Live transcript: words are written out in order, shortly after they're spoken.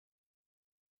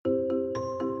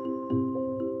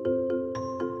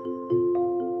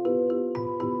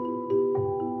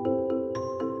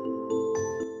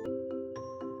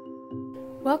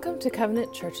Welcome to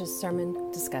Covenant Church's sermon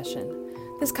discussion.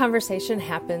 This conversation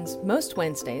happens most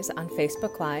Wednesdays on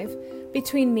Facebook Live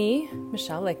between me,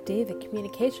 Michelle Lichty, the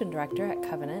communication director at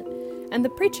Covenant, and the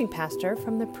preaching pastor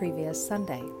from the previous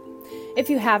Sunday. If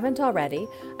you haven't already,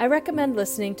 I recommend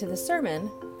listening to the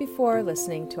sermon before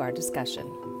listening to our discussion.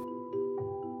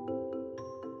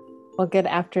 Well, good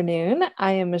afternoon.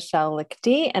 I am Michelle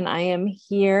Lichty, and I am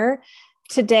here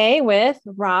today with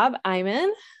Rob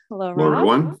Iman. Hello, Rob. Hello,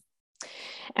 everyone.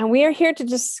 And we are here to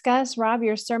discuss, Rob,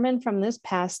 your sermon from this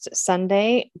past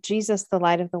Sunday, Jesus, the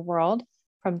Light of the World,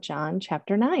 from John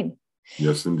chapter 9.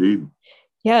 Yes, indeed.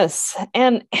 Yes.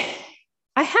 And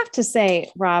I have to say,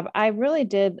 Rob, I really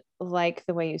did like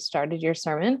the way you started your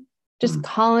sermon, just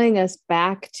calling us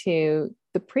back to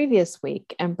the previous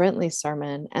week and Brentley's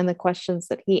sermon and the questions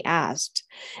that he asked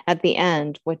at the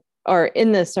end, or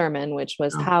in the sermon, which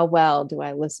was, how well do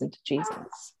I listen to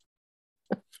Jesus?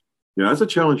 Yeah, that's a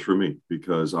challenge for me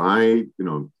because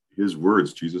his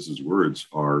words, Jesus's words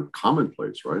are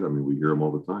commonplace, right? I mean, we hear them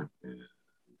all the time. And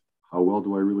how well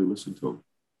do I really listen to them?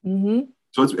 Mm-hmm.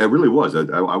 So it really was.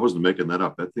 I wasn't making that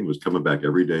up. That thing was coming back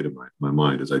every day to my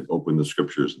mind as I'd open the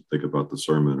scriptures and think about the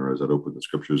sermon, or as I'd open the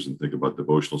scriptures and think about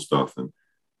devotional stuff. And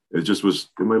it just was,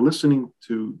 am I listening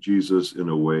to Jesus in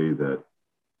a way that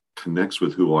connects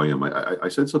with who I am? I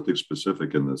said something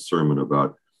specific in the sermon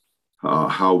about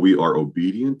how we are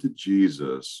obedient to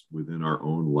Jesus within our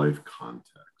own life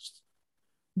context.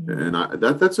 Mm-hmm. And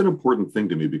that's an important thing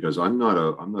to me because I'm not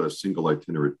a single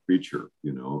itinerant preacher.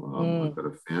 I've got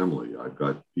a family. I've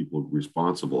got people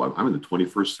responsible. I'm in the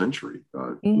 21st century,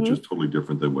 which is totally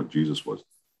different than what Jesus was.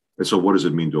 And so what does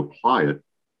it mean to apply it?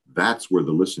 That's where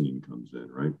the listening comes in,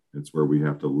 right? It's where we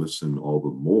have to listen all the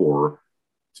more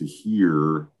to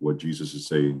hear what Jesus is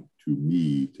saying to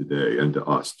me today and to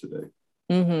us today.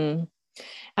 Mm-hmm.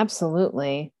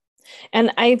 Absolutely.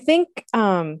 And I think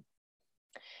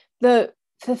the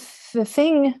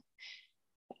thing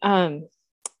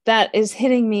that is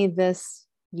hitting me this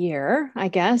year, I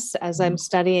guess, as I'm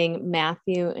studying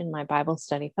Matthew in my Bible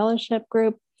study fellowship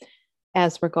group,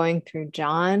 as we're going through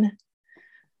John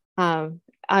on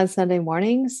Sunday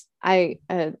mornings,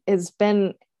 it's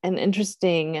been an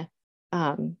interesting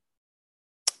kind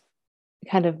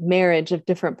of marriage of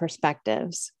different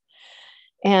perspectives.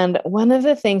 And one of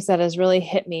the things that has really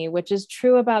hit me, which is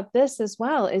true about this as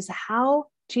well, is how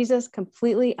Jesus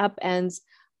completely upends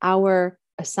our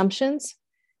assumptions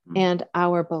and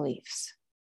our beliefs.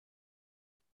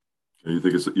 And you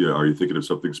think are you thinking of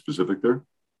something specific there?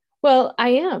 Well, I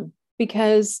am,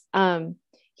 because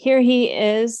here he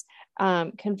is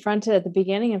confronted at the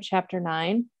beginning of chapter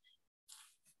 9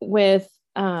 with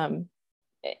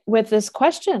this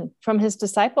question from his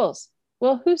disciples.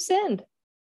 Well, who sinned?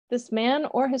 This man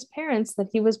or his parents, that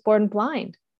he was born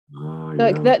blind?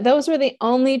 Those were the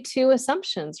only two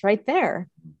assumptions right there.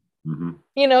 Mm-hmm.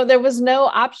 There was no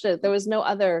option. There was no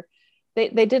other. They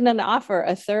didn't offer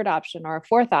a third option or a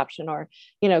fourth option, or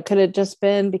could it just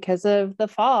been because of the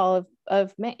fall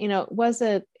of man? It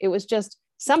was just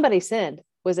somebody sinned.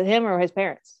 Was it him or his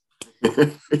parents?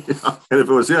 And if it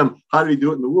was him, how did he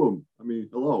do it in the womb? I mean,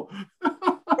 hello.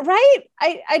 Right.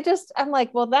 I'm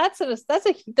like, well,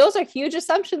 those are huge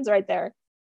assumptions right there.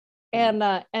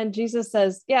 And Jesus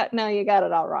says, yeah, no, you got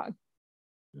it all wrong.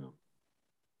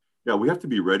 Yeah. We have to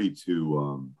be ready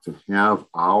to have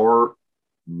our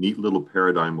neat little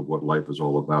paradigm of what life is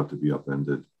all about to be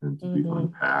upended and to be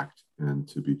unpacked and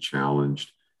to be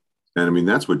challenged. And I mean,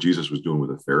 that's what Jesus was doing with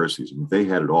the Pharisees. I mean, they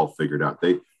had it all figured out.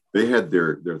 They had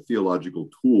their theological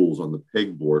tools on the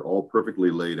pegboard all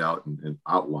perfectly laid out and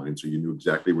outlined, so you knew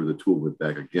exactly where the tool went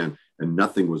back again, and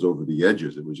nothing was over the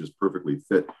edges. It was just perfectly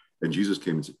fit. And Jesus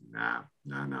came and said, nah,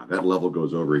 that level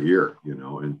goes over here,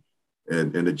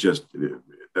 and it just,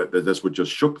 that's what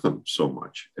just shook them so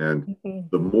much. And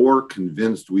the more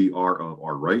convinced we are of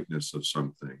our rightness of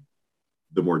something,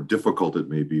 the more difficult it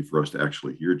may be for us to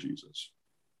actually hear Jesus.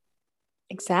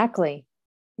 Exactly.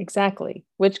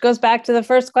 Which goes back to the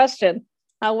first question.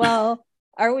 How well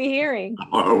are we hearing?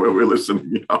 How well are we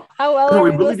listening? How well are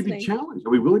we willing listening? To be challenged? Are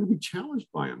we willing to be challenged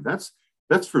by him? That's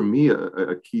for me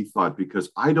a key thought, because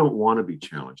I don't want to be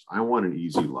challenged. I want an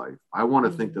easy life. I want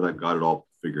to think that I've got it all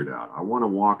figured out. I want to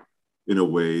walk in a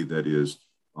way that is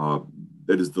the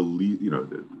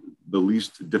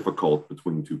least difficult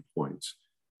between 2 points.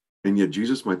 And yet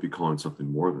Jesus might be calling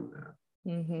something more than that.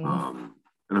 Mm-hmm.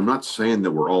 And I'm not saying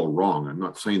that we're all wrong. I'm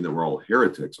not saying that we're all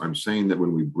heretics. I'm saying that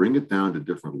when we bring it down to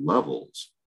different levels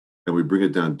and we bring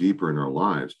it down deeper in our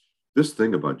lives, this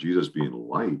thing about Jesus being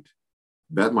light,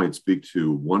 that might speak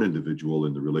to one individual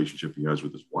in the relationship he has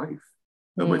with his wife.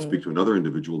 That might speak to another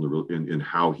individual in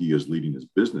how he is leading his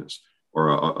business. or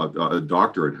a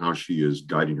doctor and how she is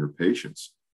guiding her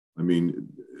patients. I mean,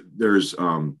 there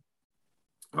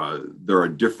are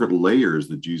different layers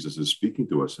that Jesus is speaking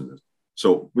to us in this.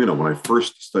 So, when I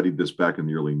first studied this back in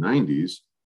the early 90s,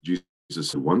 Jesus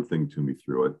said one thing to me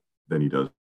through it than he does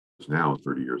now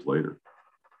 30 years later.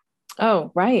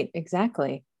 Oh, right.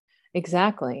 Exactly.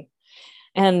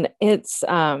 And it's,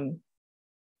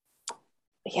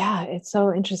 it's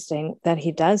so interesting that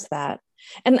he does that.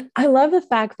 And I love the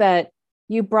fact that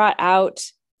you brought out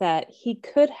that he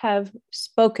could have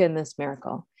spoken this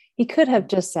miracle. He could have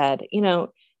just said,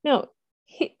 no,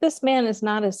 this man is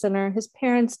not a sinner. His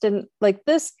parents didn't, like,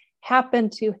 this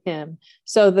happened to him.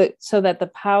 So that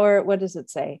the power, what does it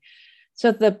say?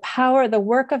 So the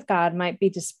work of God might be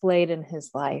displayed in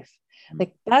his life.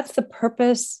 Like, that's the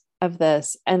purpose of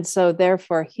this. And so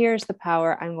therefore, here's the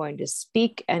power. I'm going to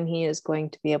speak and he is going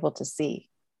to be able to see.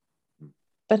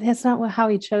 But that's not how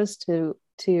he chose that's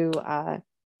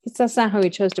not how he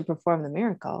chose to perform the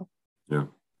miracle.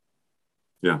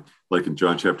 Yeah. Like in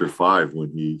John chapter 5,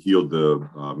 when he healed the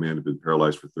man who'd been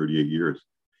paralyzed for 38 years.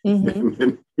 Mm-hmm.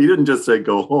 And he didn't just say,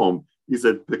 go home. He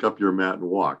said, pick up your mat and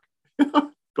walk.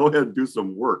 Go ahead and do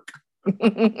some work.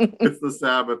 It's the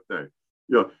Sabbath day.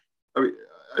 I mean,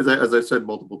 as I said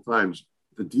multiple times,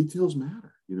 the details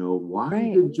matter.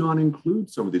 Why did John include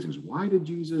some of these things? Why did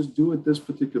Jesus do it this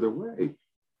particular way?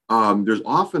 There's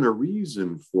often a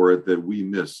reason for it that we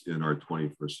miss in our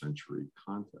 21st century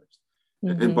context.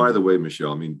 Mm-hmm. And by the way,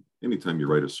 Michelle, I mean, anytime you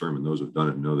write a sermon, those who've done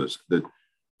it know this, that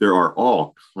there are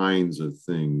all kinds of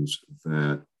things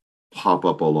that pop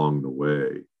up along the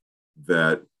way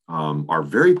that are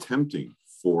very tempting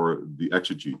for the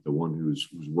exegete, the one who's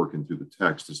working through the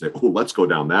text, to say, oh, let's go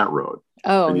down that road.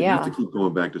 Oh, and you have to keep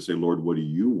going back to say, Lord, what do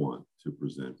you want to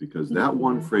present? Because that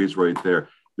one phrase right there,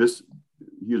 he is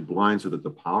blind so that the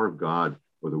power of God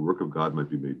or the work of God might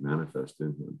be made manifest in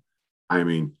him. I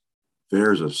mean,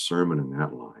 there's a sermon in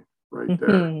that line right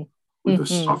there, with the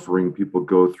suffering people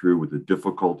go through, with the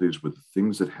difficulties, with the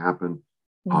things that happen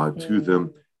to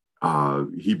them.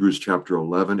 Hebrews chapter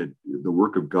 11, the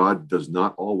work of God does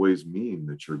not always mean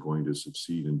that you're going to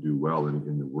succeed and do well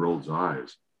in the world's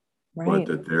eyes, but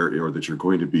that that you're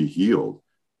going to be healed.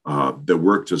 The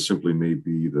work just simply may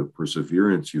be the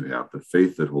perseverance you have, the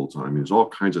faith that holds on. I mean, there's all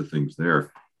kinds of things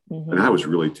there. Mm-hmm. And I was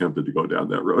really tempted to go down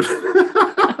that road.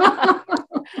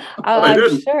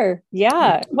 I'm sure.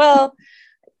 Yeah. Well,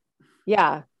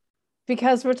 yeah,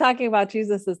 because we're talking about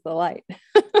Jesus as the light.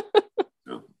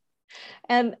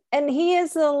 And he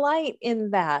is the light in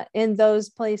those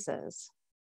places,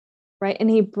 right? And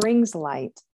he brings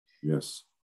light. Yes.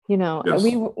 Yes.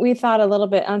 We thought a little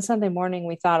bit on Sunday morning.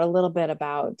 We thought a little bit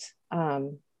about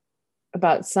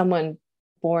someone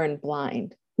born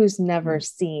blind who's never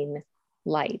seen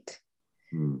light,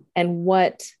 and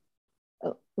what,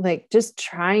 like, just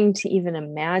trying to even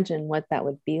imagine what that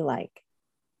would be like.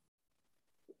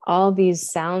 All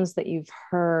these sounds that you've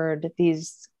heard,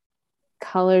 these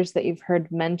colors that you've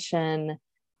heard mention,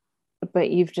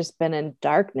 but you've just been in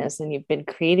darkness and you've been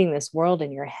creating this world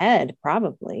in your head,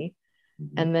 probably.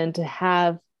 Mm-hmm. And then to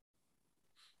have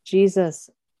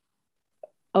Jesus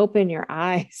open your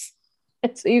eyes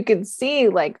so you can see,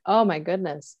 like, oh my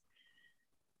goodness,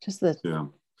 just the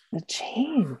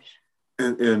change.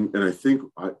 And I think,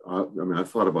 I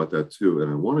thought about that too.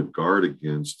 And I want to guard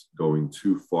against going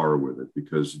too far with it,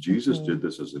 because Jesus did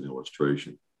this as an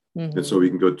illustration. Mm-hmm. And so we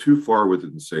can go too far with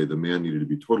it and say the man needed to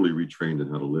be totally retrained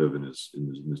in how to live in this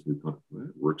new country.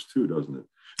 It works too, doesn't it?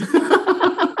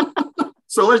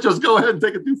 So let's just go ahead and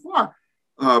take it too far.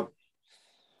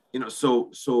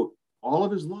 So all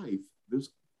of his life, this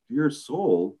dear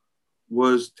soul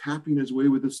was tapping his way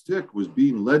with a stick, was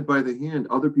being led by the hand.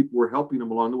 Other people were helping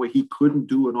him along the way. He couldn't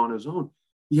do it on his own.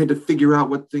 He had to figure out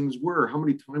what things were. How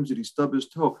many times did he stub his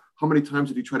toe? How many times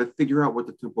did he try to figure out what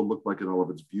the temple looked like in all of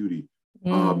its beauty?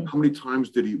 How many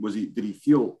times did he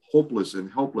feel hopeless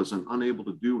and helpless and unable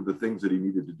to do the things that he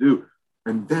needed to do?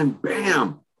 And then,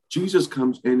 bam, Jesus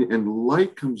comes in and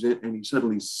light comes in, and he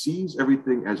suddenly sees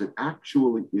everything as it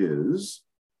actually is.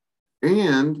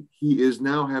 And he is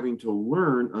now having to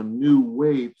learn a new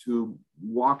way to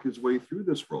walk his way through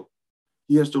this world.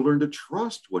 He has to learn to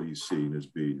trust what he's seeing as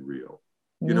being real.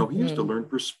 He has to learn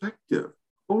perspective.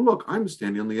 Oh, look, I'm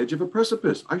standing on the edge of a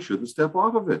precipice. I shouldn't step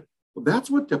off of it. Well, that's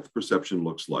what depth perception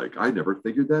looks like. I never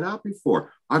figured that out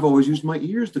before. I've always used my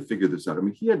ears to figure this out. I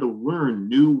mean, he had to learn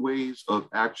new ways of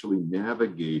actually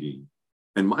navigating.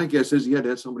 And my guess is he had to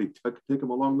have somebody take him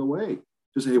along the way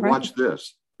to say, hey, watch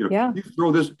this. You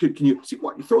throw this. Can you see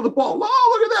what you throw the ball?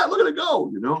 Oh, look at that. Look at it go.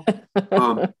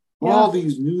 All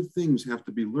these new things have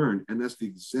to be learned. And that's the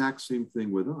exact same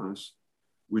thing with us.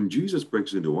 when Jesus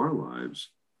breaks into our lives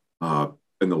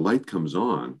and the light comes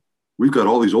on, we've got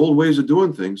all these old ways of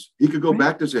doing things. He could go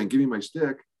back to saying, give me my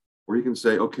stick, or he can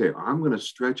say, okay, I'm going to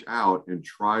stretch out and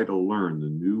try to learn the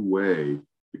new way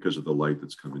because of the light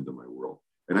that's come into my world.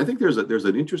 And I think there's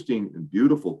an interesting and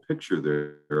beautiful picture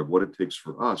there of what it takes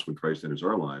for us when Christ enters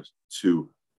our lives to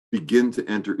begin to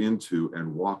enter into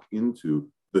and walk into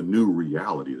the new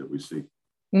reality that we see.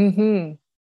 Mm-hmm.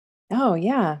 Oh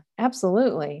yeah,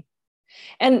 absolutely.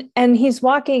 And he's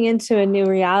walking into a new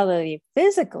reality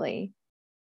physically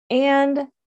and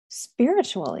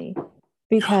spiritually,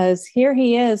 because here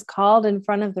he is called in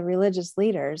front of the religious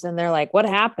leaders and they're like, what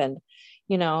happened?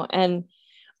 And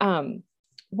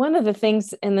one of the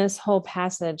things in this whole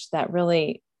passage that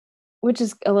really, which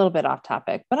is a little bit off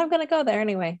topic, but I'm going to go there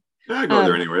anyway. Yeah, go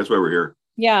there anyway. That's why we're here.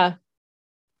 Yeah.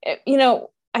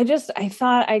 I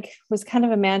thought I was kind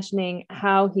of imagining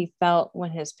how he felt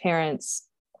when his parents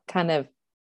kind of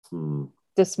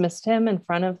dismissed him in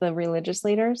front of the religious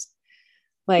leaders.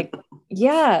 Like,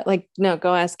 yeah, like, no,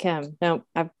 go ask him. No,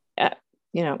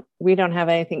 we don't have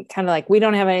anything, kind of like, we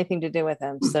don't have anything to do with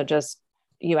him. So just,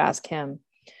 you ask him.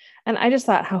 And I just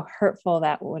thought how hurtful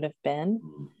that would have been,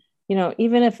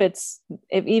 even if it's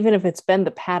been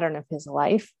the pattern of his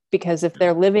life, because if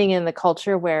they're living in the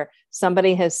culture where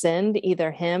somebody has sinned,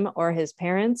 either him or his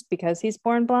parents, because he's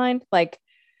born blind, like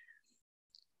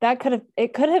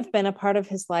it could have been a part of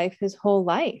his life, his whole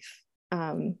life.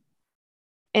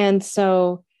 And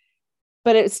so,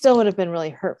 but it still would have been really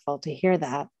hurtful to hear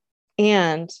that.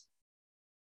 And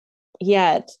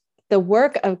yet the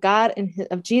work of God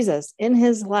of Jesus in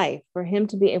his life, for him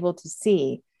to be able to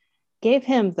see, gave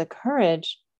him the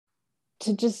courage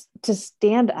to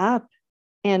stand up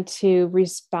and to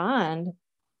respond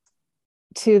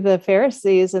to the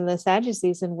Pharisees and the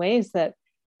Sadducees in ways that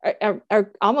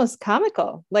are almost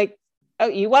comical. Like, oh,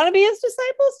 you want to be his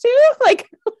disciples too? Like,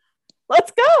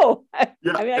 let's go.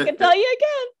 Yeah, I mean, I can tell you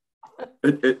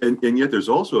again. And yet there's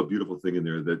also a beautiful thing in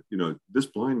there that, this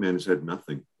blind man has had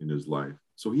nothing in his life.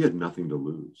 So he had nothing to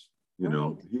lose.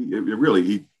 What's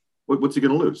he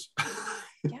going to lose?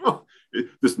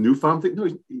 This newfound thing. No,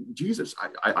 Jesus,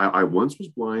 I once was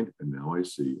blind and now I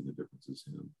see, and the difference is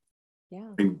him.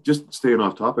 Yeah. And just staying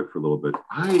off topic for a little bit,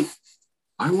 I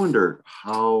wonder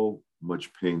how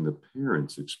much pain the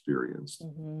parents experienced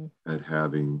at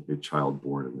having a child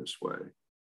born in this way.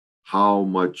 How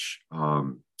much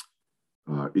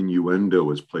innuendo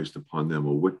was placed upon them.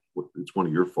 Well, what it's one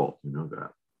of your fault,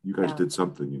 that you guys did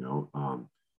something,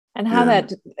 and how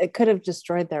that it could have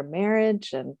destroyed their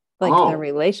marriage and their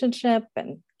relationship.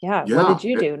 And what did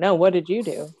you do? No, what did you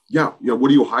do? Yeah.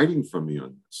 What are you hiding from me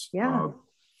on this?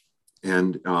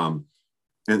 And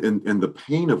the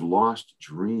pain of lost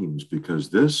dreams,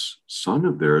 because this son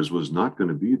of theirs was not going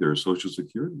to be their social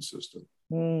security system.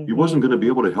 He wasn't going to be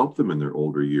able to help them in their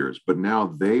older years, but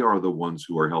now they are the ones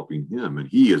who are helping him, and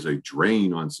he is a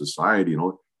drain on society and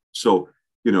all. So,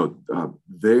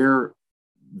 they're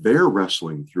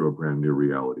wrestling through a brand new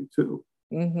reality too.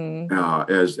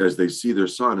 As they see their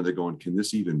son and they're going, can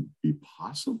this even be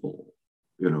possible?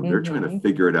 They're trying to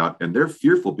figure it out, and they're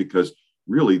fearful because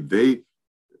really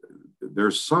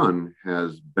their son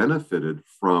has benefited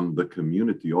from the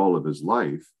community all of his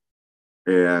life.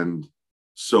 And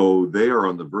so they are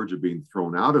on the verge of being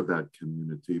thrown out of that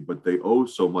community, but they owe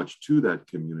so much to that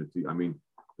community. I mean,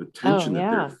 the tension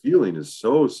that they're feeling is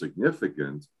so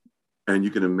significant, and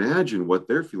you can imagine what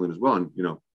they're feeling as well. And,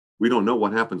 we don't know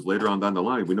what happens later on down the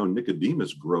line. We know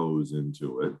Nicodemus grows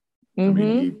into it. I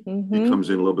mean, he comes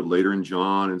in a little bit later in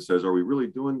John and says, are we really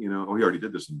doing, he already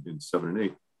did this in 7 and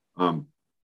 8.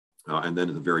 And then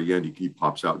at the very end, he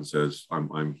pops out and says,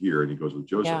 I'm here. And he goes with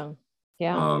Joseph.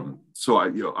 Yeah. So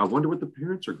I wonder what the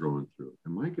parents are going through.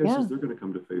 And my guess is they're going to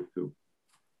come to faith too.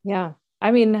 Yeah.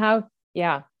 I mean,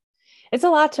 it's a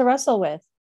lot to wrestle with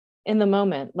in the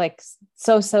moment, like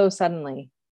so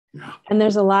suddenly. Yeah. And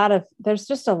there's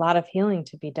just a lot of healing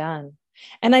to be done.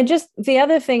 And the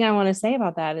other thing I want to say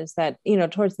about that is that,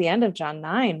 towards the end of John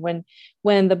 9, when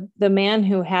the man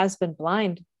who has been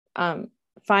blind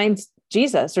finds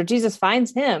Jesus, or Jesus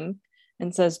finds him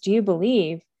and says, do you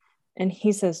believe? And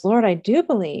he says, Lord, I do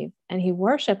believe. And he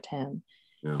worshiped him.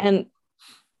 Yeah.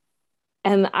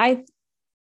 And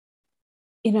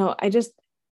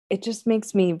it just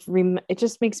makes me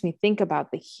think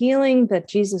about the healing that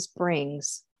Jesus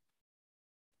brings.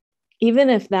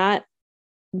 Even if the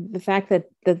fact that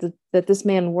this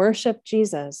man worshiped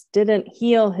Jesus didn't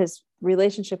heal his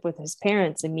relationship with his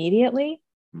parents immediately,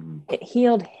 it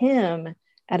healed him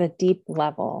at a deep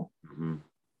level.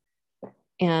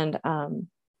 And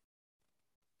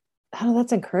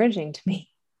that's encouraging to me.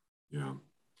 Yeah.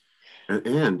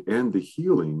 and the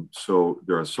healing. So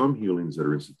there are some healings that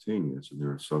are instantaneous, and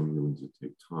there are some healings that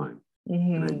take time.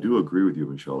 And I do agree with you,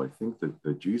 Michelle. I think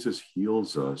that Jesus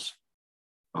heals us,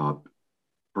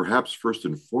 perhaps first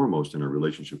and foremost in our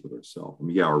relationship with ourselves. I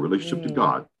mean, yeah, our relationship to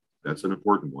God, that's an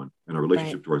important one, and our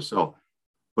relationship to ourselves.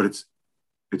 But it's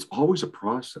always a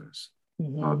process.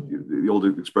 The old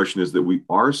expression is that we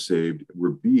are saved, we're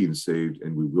being saved,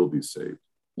 and we will be saved.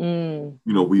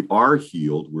 We are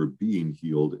healed, we're being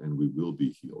healed, and we will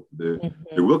be healed.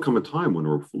 There will come a time when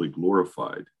we're fully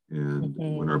glorified, and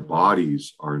when our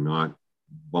bodies are not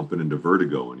bumping into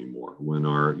vertigo anymore, when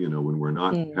we're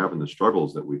not having the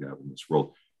struggles that we have in this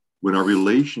world, when our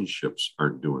relationships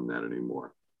aren't doing that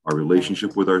anymore. Our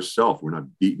relationship with ourselves, we're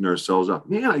not beating ourselves up.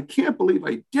 Man, I can't believe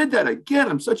I did that again.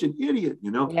 I'm such an idiot,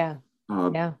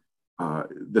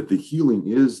 that the healing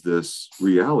is this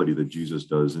reality that Jesus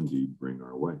does indeed bring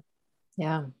our way.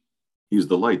 Yeah. He's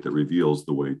the light that reveals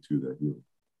the way to that healing.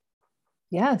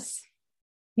 Yes,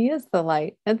 he is the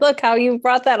light. And look how you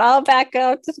brought that all back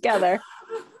out together.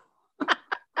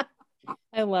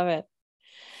 I love it.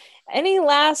 Any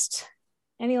last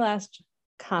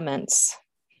comments?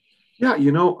 Yeah,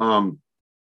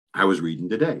 I was reading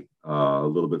today, a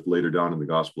little bit later down in the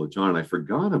Gospel of John, and I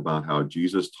forgot about how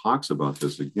Jesus talks about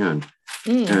this again.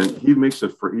 And he makes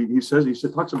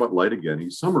talks about light again. He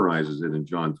summarizes it in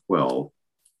John 12.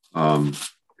 And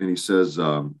he says,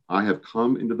 I have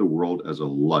come into the world as a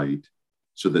light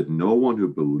so that no one who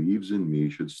believes in me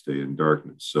should stay in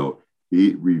darkness. So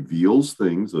he reveals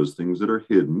things, those things that are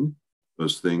hidden,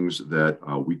 those things that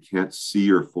we can't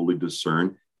see or fully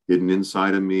discern, hidden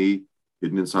inside of me,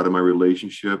 hidden inside of my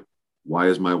relationship. Why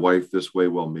is my wife this way?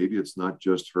 Well, maybe it's not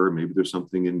just her. Maybe there's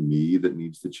something in me that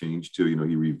needs to change too.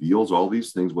 He reveals all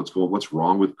these things. What's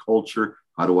wrong with culture?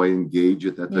 How do I engage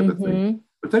it? That type of thing.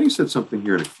 But then he said something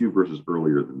here in a few verses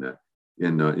earlier than that.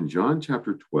 In John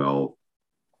chapter 12,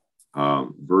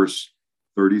 verse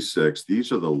 36,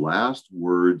 these are the last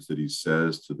words that he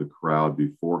says to the crowd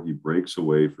before he breaks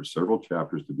away for several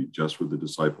chapters to be just with the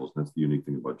disciples. And that's the unique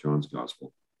thing about John's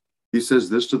gospel. He says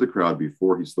this to the crowd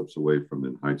before he slips away from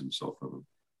them and hides himself from them.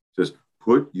 He says,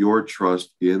 put your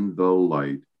trust in the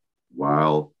light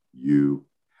while you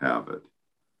have it.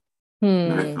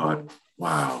 And I thought,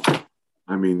 wow.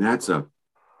 I mean, that's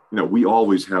we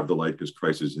always have the light because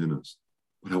Christ is in us.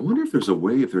 But I wonder if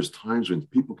there's times when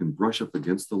people can brush up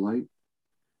against the light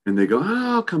and they go,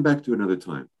 I'll come back to another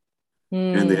time.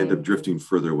 And they end up drifting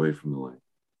further away from the light.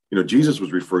 Jesus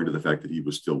was referring to the fact that he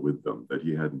was still with them, that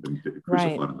he hadn't been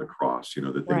crucified on the cross,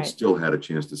 that they still had a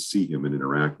chance to see him and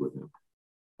interact with him.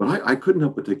 But I couldn't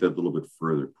help but take that a little bit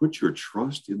further. Put your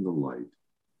trust in the light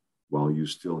while you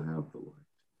still have the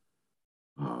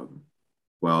light.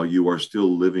 While you are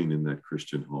still living in that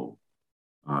Christian home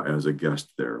as a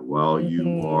guest there, while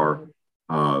you are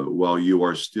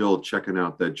still checking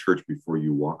out that church before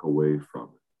you walk away from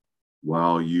it,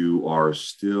 while you are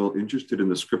still interested in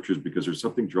the scriptures because there's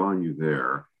something drawing you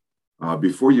there,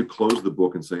 before you close the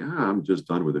book and say, I'm just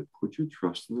done with it, put your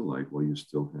trust in the light while you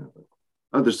still have it.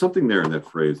 There's something there in that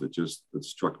phrase that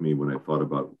struck me when I thought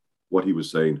about what he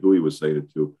was saying, who he was saying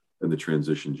it to, and the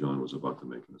transition John was about to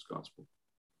make in his gospel.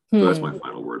 So that's my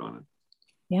final word on it.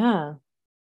 Yeah.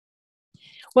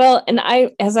 Well, and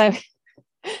as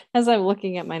I'm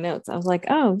looking at my notes, I was like,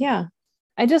 oh yeah.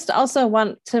 I just also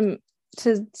want to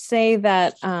say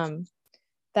that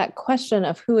that question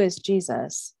of who is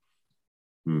Jesus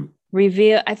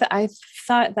reveal. I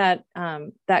thought that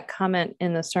that comment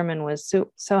in the sermon was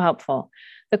so helpful.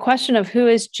 The question of who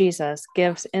is Jesus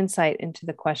gives insight into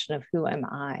the question of who am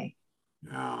I.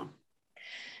 Yeah.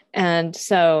 And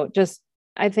so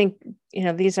I think,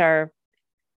 these are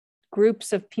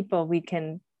groups of people we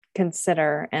can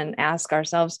consider and ask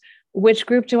ourselves, which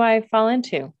group do I fall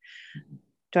into?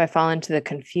 Do I fall into the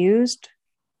confused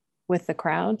with the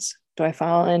crowds? Do I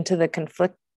fall into the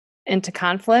conflict,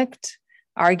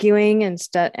 arguing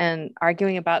and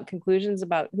arguing about conclusions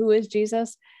about who is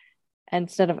Jesus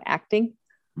instead of acting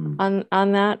on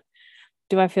that?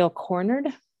 Do I feel cornered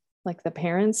like the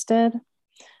parents did?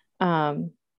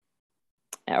 Or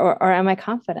am I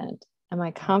confident? Am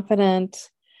I confident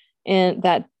in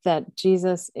that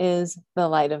Jesus is the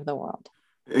light of the world?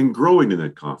 And growing in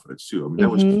that confidence too. I mean, that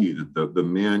was key. That the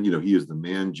man, he is the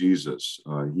man Jesus.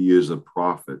 He is a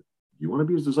prophet. You want to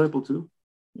be his disciple too?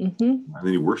 And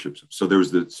then he worships him.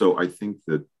 So I think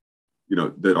that,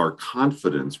 that our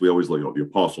confidence, we always look at the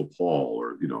Apostle Paul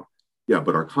or,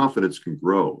 but our confidence can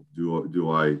grow.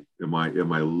 Am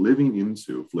I living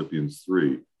into Philippians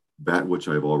 3, that which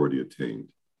I've already attained?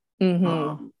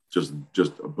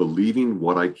 Just believing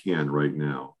what I can right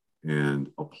now and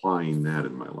applying that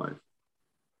in my life.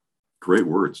 Great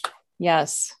words.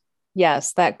 Yes.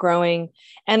 Yes. That growing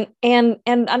and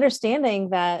understanding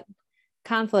that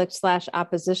conflict /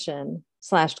 opposition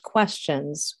 /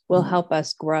 questions will help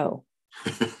us grow.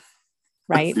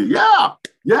 Right. Yeah.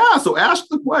 Yeah. So ask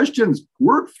the questions,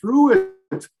 work through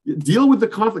it, deal with the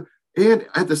conflict. And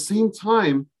at the same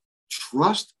time,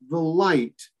 trust the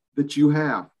light that you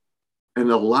have and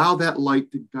allow that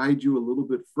light to guide you a little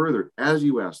bit further as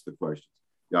you ask the questions.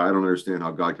 Yeah, I don't understand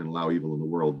how God can allow evil in the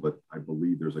world, but I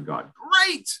believe there's a God.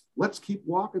 Great. Let's keep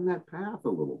walking that path a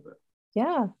little bit.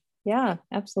 Yeah. Yeah,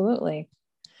 absolutely.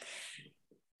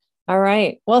 All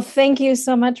right. Well, thank you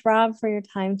so much, Rob, for your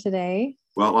time today.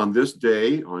 Well, on this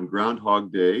day, on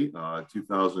Groundhog Day,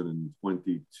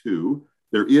 2022,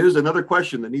 there is another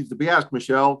question that needs to be asked,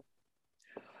 Michelle.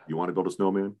 You want to build a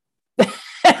snowman?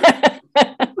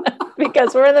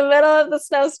 Because we're in the middle of the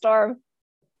snowstorm.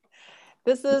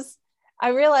 I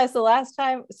realized the last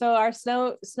time, so our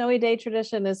snowy day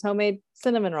tradition is homemade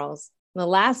cinnamon rolls. The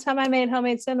last time I made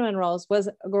homemade cinnamon rolls was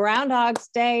Groundhog's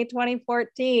Day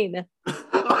 2014.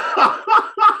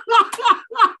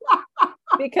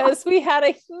 Because we had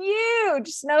a huge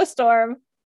snowstorm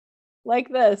like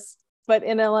this, but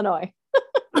in Illinois.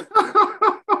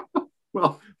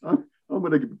 Well, I'm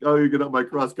going to get out my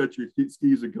cross-country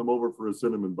skis and come over for a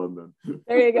cinnamon bun then.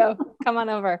 There you go. Come on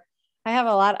over.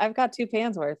 I've got 2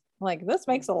 pans worth. I'm like, this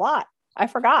makes a lot. I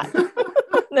forgot.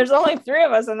 There's only 3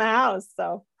 of us in the house.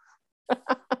 So.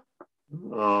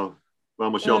 Well,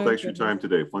 Michelle, thanks for your time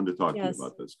today. Fun to talk to you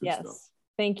about this good stuff.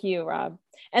 Thank you, Rob.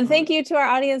 And thank you to our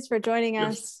audience for joining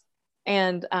us.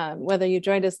 And whether you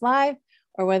joined us live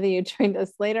or whether you joined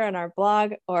us later on our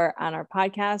blog or on our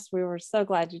podcast, we were so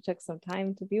glad you took some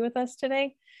time to be with us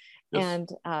today. And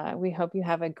we hope you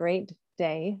have a great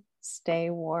day. Stay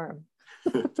warm.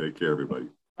 Take care, everybody.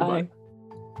 Bye. Goodbye.